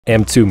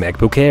M2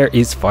 MacBook Air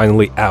is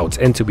finally out,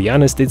 and to be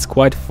honest, it's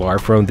quite far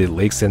from the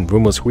leaks and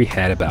rumors we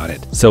had about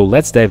it. So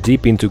let's dive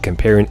deep into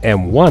comparing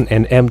M1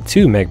 and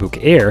M2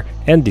 MacBook Air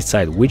and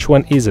decide which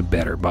one is a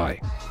better buy.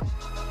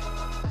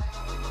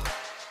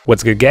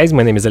 What's good, guys?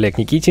 My name is Oleg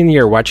Nikitin,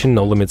 you're watching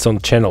No Limits on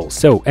the channel.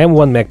 So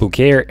M1 MacBook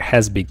Air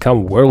has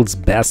become world's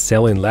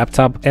best-selling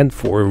laptop, and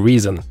for a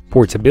reason.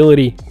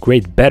 Portability,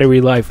 great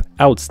battery life,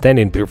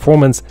 outstanding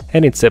performance,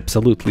 and it's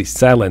absolutely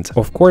silent.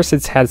 Of course,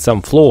 it's had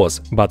some flaws,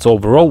 but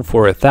overall,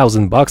 for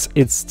 $1,000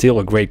 it's still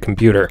a great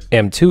computer.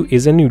 M2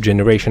 is a new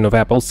generation of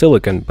Apple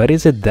Silicon, but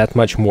is it that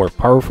much more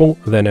powerful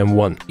than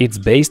M1? It's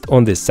based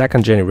on the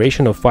second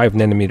generation of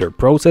 5nm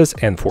process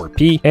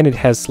N4P, and it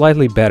has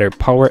slightly better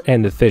power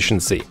and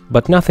efficiency.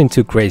 But nothing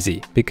too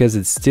crazy, because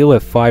it's still a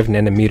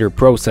 5nm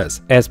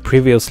process, as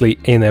previously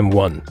in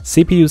M1.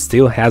 CPU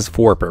still has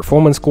 4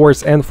 performance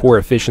cores and 4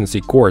 efficiency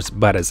cores,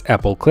 but as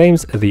Apple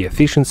claims, the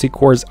efficiency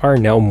cores are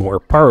now more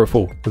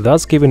powerful,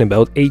 thus giving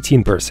about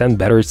 18%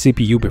 better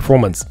CPU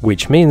performance,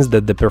 which means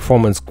that the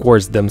performance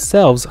cores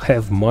themselves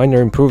have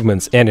minor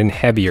improvements, and in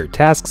heavier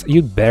tasks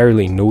you'd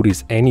barely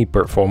notice any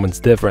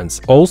performance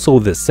difference. Also,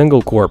 the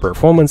single-core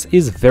performance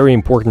is very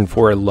important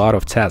for a lot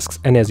of tasks,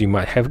 and as you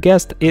might have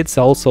guessed, it's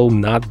also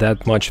not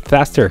that much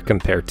faster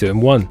compared to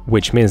M1,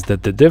 which means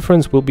that the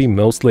difference will be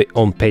mostly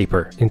on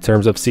paper in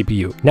terms of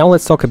CPU. Now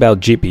let's talk about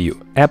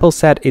GPU. Apple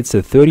said it's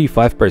a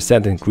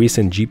 35% increase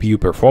in GPU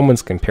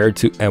performance compared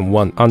to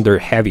M1 under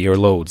heavier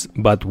loads,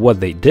 but what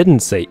they didn't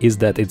say is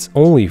that it's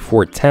only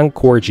for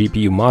 10-core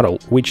GPU model,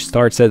 which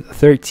starts at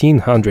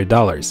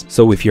 $1,300.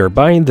 So if you're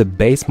buying the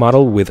base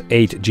model with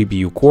 8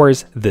 GPU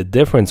cores, the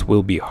difference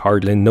will be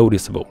hardly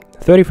noticeable.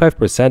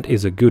 35%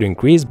 is a good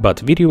increase, but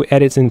video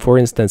editing, for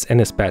instance,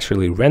 and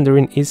especially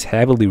rendering is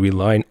heavily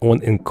relying on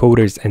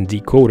encoders and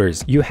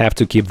decoders. You have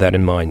to keep that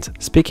in mind.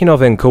 Speaking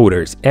of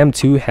encoders,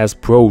 M2 has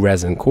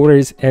ProRes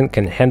encoders and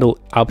can handle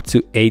up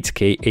to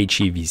 8K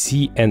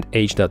HEVC and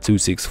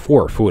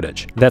H.264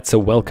 footage. That's a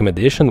welcome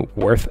addition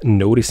worth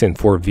noticing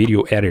for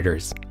video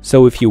editors.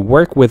 So if you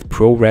work with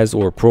ProRes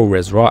or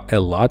ProRes RAW a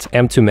lot,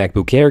 M2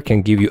 MacBook Air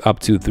can give you up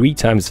to 3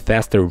 times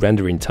faster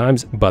rendering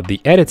times, but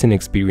the editing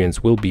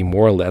experience will be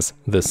more or less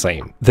the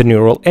same. The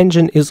neural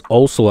engine is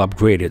also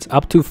upgraded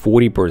up to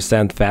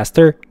 40%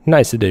 faster.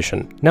 Nice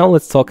addition. Now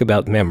let's talk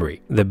about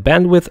memory. The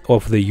bandwidth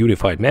of the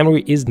unified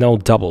memory is now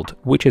doubled,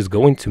 which is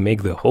going to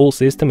make the whole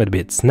system a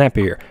bit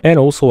snappier. And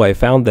also I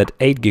found that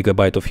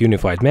 8GB of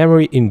unified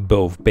memory in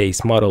both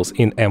base models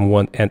in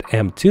M1 and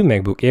M2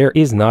 MacBook Air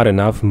is not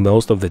enough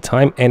most of the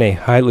time, and I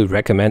highly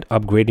recommend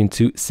upgrading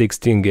to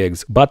 16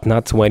 gigs, but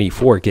not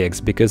 24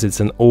 gigs, because it's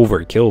an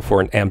overkill for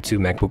an M2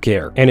 MacBook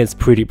Air, and it's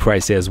pretty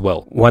pricey as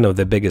well. One of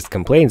the biggest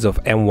complaints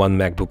of M1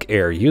 MacBook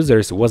Air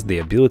users was the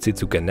ability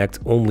to connect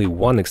only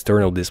one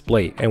external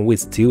display, and we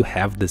still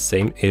have the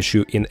same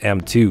issue in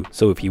M2.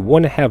 So if you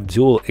want to have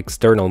dual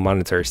external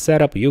monitor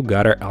setup, you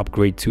gotta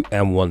upgrade to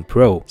M1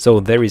 Pro. So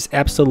there is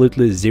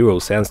absolutely zero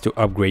sense to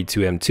upgrade to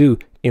M2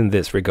 in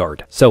this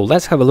regard. So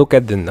let's have a look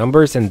at the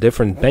numbers and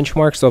different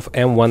benchmarks of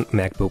M1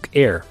 MacBook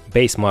Air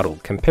base model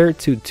compared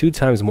to 2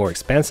 times more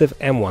expensive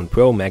M1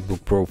 Pro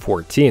MacBook Pro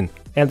 14.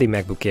 And the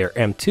MacBook Air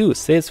M2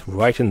 sits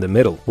right in the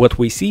middle. What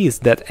we see is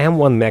that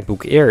M1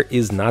 MacBook Air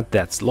is not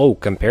that slow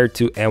compared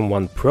to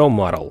M1 Pro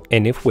model,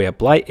 and if we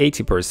apply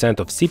 80%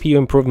 of CPU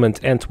improvement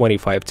and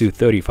 25 to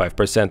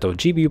 35% of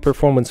GPU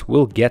performance,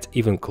 we'll get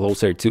even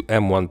closer to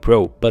M1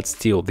 Pro, but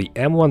still the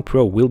M1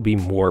 Pro will be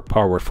more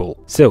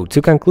powerful. So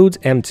to conclude,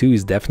 M2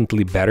 is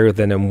definitely better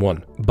than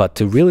M1, but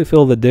to really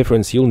feel the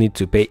difference you'll need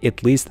to pay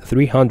at least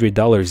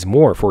 $300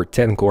 more for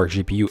 10-core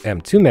GPU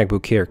M2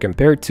 MacBook Air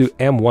compared to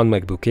M1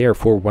 MacBook Air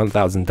for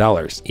 $1,000.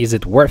 Is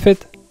it worth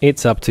it?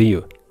 It's up to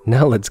you.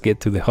 Now let's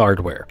get to the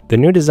hardware. The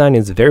new design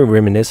is very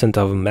reminiscent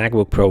of a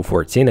MacBook Pro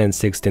 14 and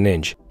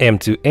 16-inch.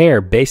 M2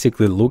 Air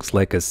basically looks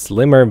like a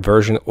slimmer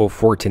version of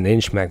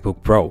 14-inch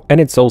MacBook Pro, and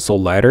it's also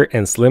lighter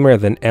and slimmer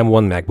than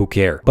M1 MacBook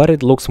Air, but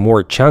it looks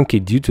more chunky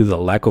due to the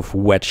lack of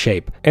wet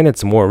shape, and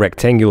it's more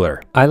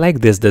rectangular. I like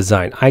this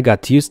design, I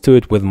got used to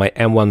it with my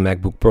M1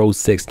 MacBook Pro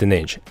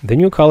 16-inch. The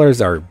new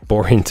colors are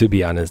boring to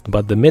be honest,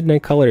 but the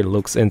midnight color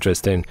looks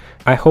interesting.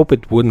 I hope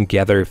it wouldn't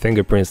gather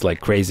fingerprints like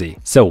crazy.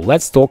 So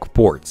let's talk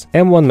ports.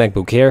 M1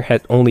 MacBook Air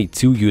had only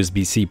 2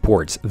 USB-C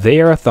ports.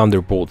 They are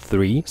Thunderbolt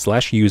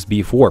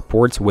 3/USB 4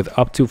 ports with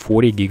up to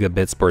 40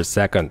 gigabits per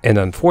second. And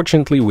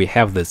unfortunately, we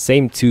have the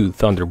same 2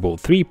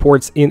 Thunderbolt 3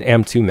 ports in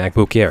M2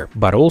 MacBook Air.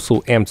 But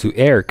also M2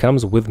 Air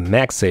comes with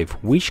MagSafe,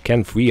 which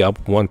can free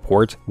up one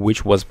port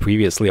which was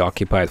previously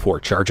occupied for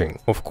charging.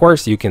 Of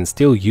course, you can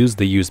still use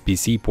the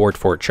USB-C port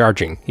for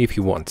charging if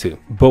you want to.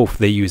 Both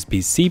the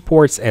USB-C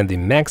ports and the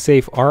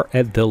MagSafe are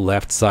at the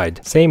left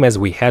side, same as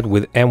we had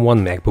with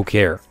M1 MacBook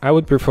Air. I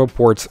would prefer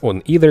ports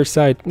on either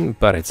side,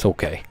 but it's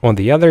okay. On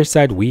the other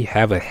side, we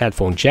have a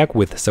headphone jack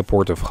with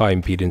support of high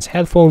impedance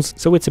headphones,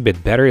 so it's a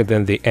bit better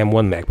than the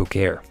M1 MacBook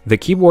Air. The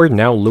keyboard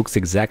now looks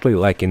exactly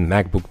like in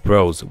MacBook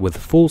Pros, with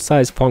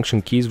full-size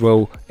function keys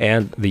row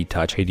and the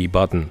Touch ID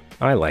button.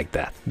 I like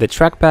that. The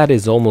trackpad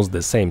is almost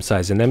the same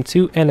size in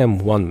M2 and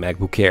M1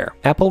 MacBook Air.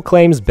 Apple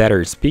claims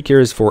better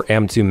speakers for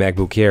M2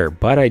 MacBook Air,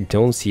 but I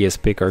don't see a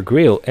speaker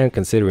grill, and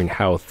considering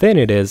how thin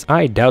it is,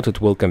 I doubt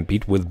it will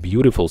compete with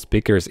beautiful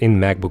speakers in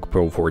MacBook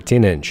Pro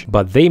 14-inch,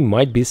 but they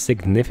might be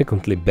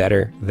significantly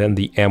better than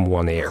the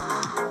M1 Air.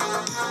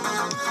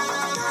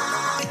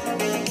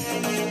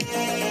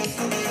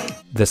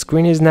 The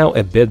screen is now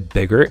a bit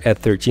bigger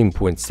at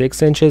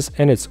 13.6 inches,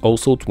 and it's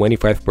also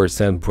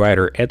 25%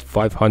 brighter at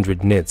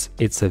 500 nits.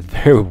 It's a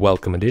very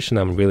welcome addition,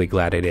 I'm really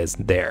glad it is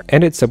there.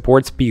 And it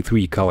supports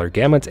P3 color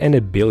gamut and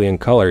 1 billion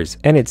colors,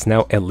 and it's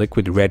now a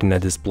Liquid Retina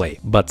display.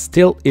 But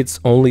still,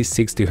 it's only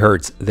 60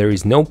 Hz, there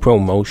is no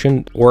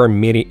ProMotion or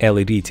mini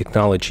LED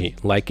technology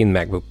like in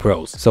MacBook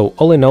Pros. So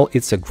all in all,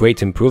 it's a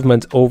great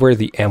improvement over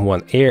the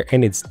M1 Air,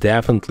 and it's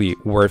definitely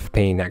worth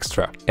paying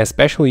extra,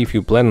 especially if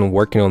you plan on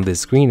working on this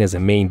screen as a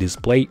main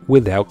display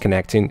without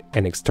connecting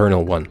an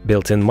external one.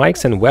 Built-in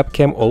mics and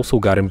webcam also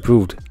got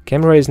improved.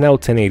 Camera is now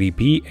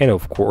 1080p, and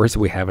of course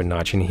we have a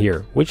notch in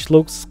here, which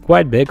looks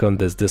quite big on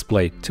this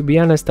display. To be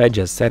honest, I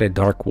just set a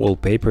dark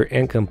wallpaper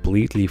and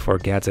completely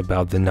forgot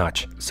about the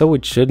notch, so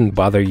it shouldn't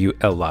bother you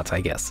a lot,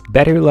 I guess.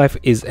 Battery life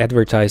is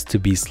advertised to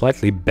be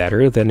slightly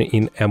better than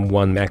in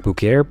M1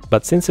 MacBook Air,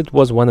 but since it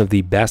was one of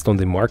the best on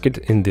the market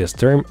in this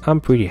term,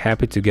 I'm pretty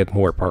happy to get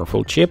more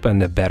powerful chip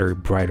and a better,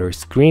 brighter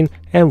screen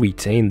and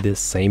retain this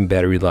same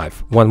battery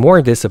life. One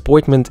more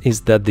disappointment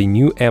is that the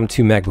new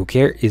M2 MacBook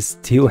Air is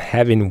still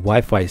having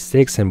Wi-Fi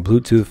 6 and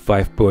Bluetooth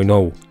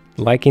 5.0,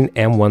 like in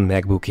M1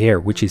 MacBook Air,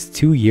 which is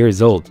 2 years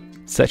old.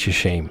 Such a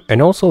shame. And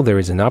also there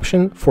is an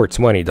option for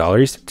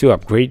 $20 to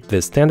upgrade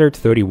the standard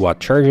 30-watt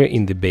charger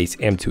in the base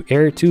M2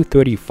 Air to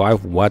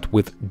 35-watt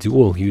with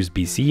dual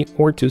USB-C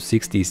or to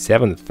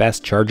 67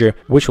 fast charger,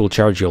 which will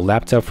charge your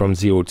laptop from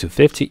 0 to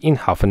 50 in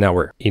half an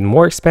hour. In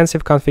more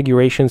expensive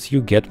configurations,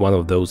 you get one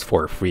of those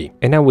for free.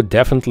 And I would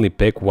definitely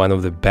pick one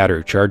of the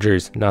better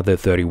chargers, not the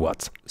 30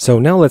 watts. So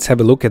now let's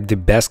have a look at the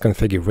best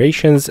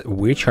configurations,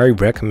 which I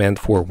recommend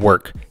for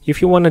work.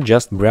 If you want to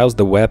just browse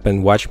the web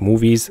and watch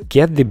movies,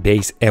 get the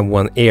base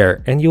M1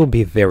 Air and you'll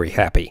be very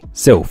happy.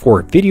 So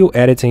for video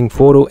editing,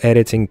 photo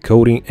editing,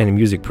 coding and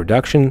music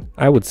production,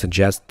 I would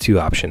suggest two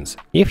options.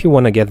 If you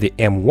want to get the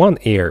M1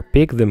 Air,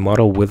 pick the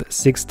model with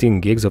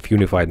 16 gigs of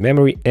unified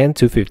memory and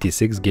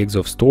 256 gigs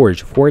of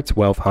storage for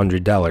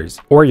 $1,200.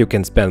 Or you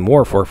can spend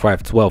more for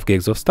 512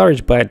 gigs of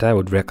storage, but I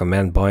would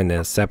recommend buying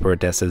a separate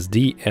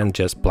SSD and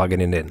just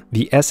plugging it in.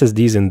 The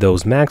SSDs in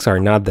those Macs are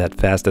not that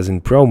fast as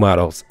in Pro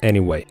models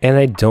anyway, and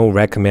I don't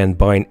recommend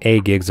buying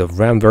 8 gigs of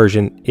RAM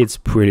version, it's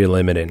pretty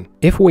limiting.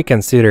 If we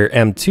consider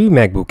M2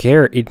 MacBook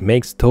Air, it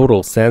makes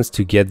total sense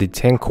to get the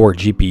 10-core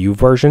GPU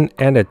version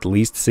and at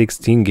least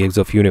 16 gigs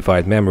of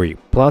unified memory,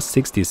 plus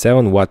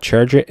 67-watt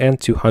charger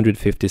and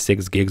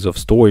 256 gigs of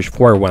storage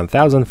for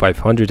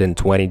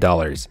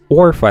 $1,520,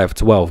 or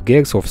 512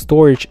 gigs of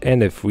storage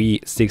and a free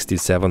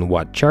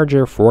 67-watt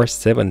charger for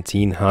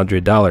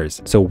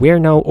 $1,700. So we're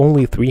now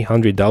only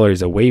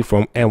 $300 away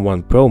from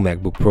M1 Pro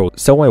MacBook Pro,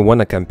 so I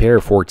wanna compare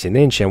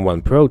 14-inch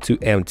M1 Pro to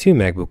M2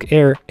 MacBook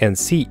Air and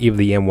see if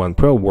the M1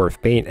 Pro worth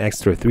paying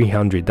extra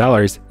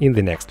 $300 in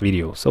the next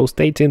video, so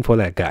stay tuned for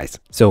that, guys.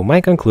 So my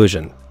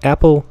conclusion,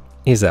 Apple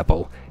is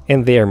Apple,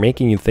 and they are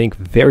making you think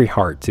very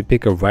hard to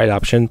pick a right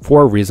option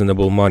for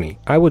reasonable money.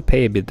 I would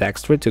pay a bit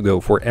extra to go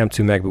for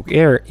M2 MacBook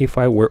Air if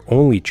I were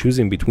only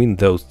choosing between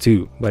those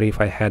two, but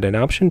if I had an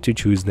option to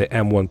choose the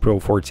M1 Pro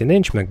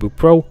 14-inch MacBook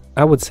Pro,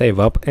 I would save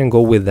up and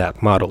go with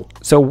that model.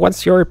 So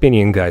what's your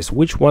opinion, guys?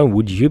 Which one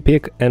would you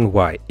pick and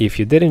why? If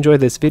you did enjoy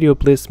this video,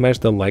 please smash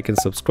the like and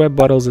subscribe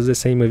buttons as the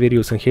same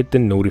videos and hit the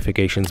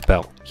notifications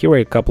bell. Here are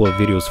a couple of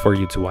videos for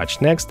you to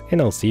watch next, and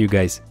I'll see you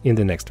guys in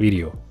the next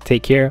video.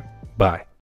 Take care, bye.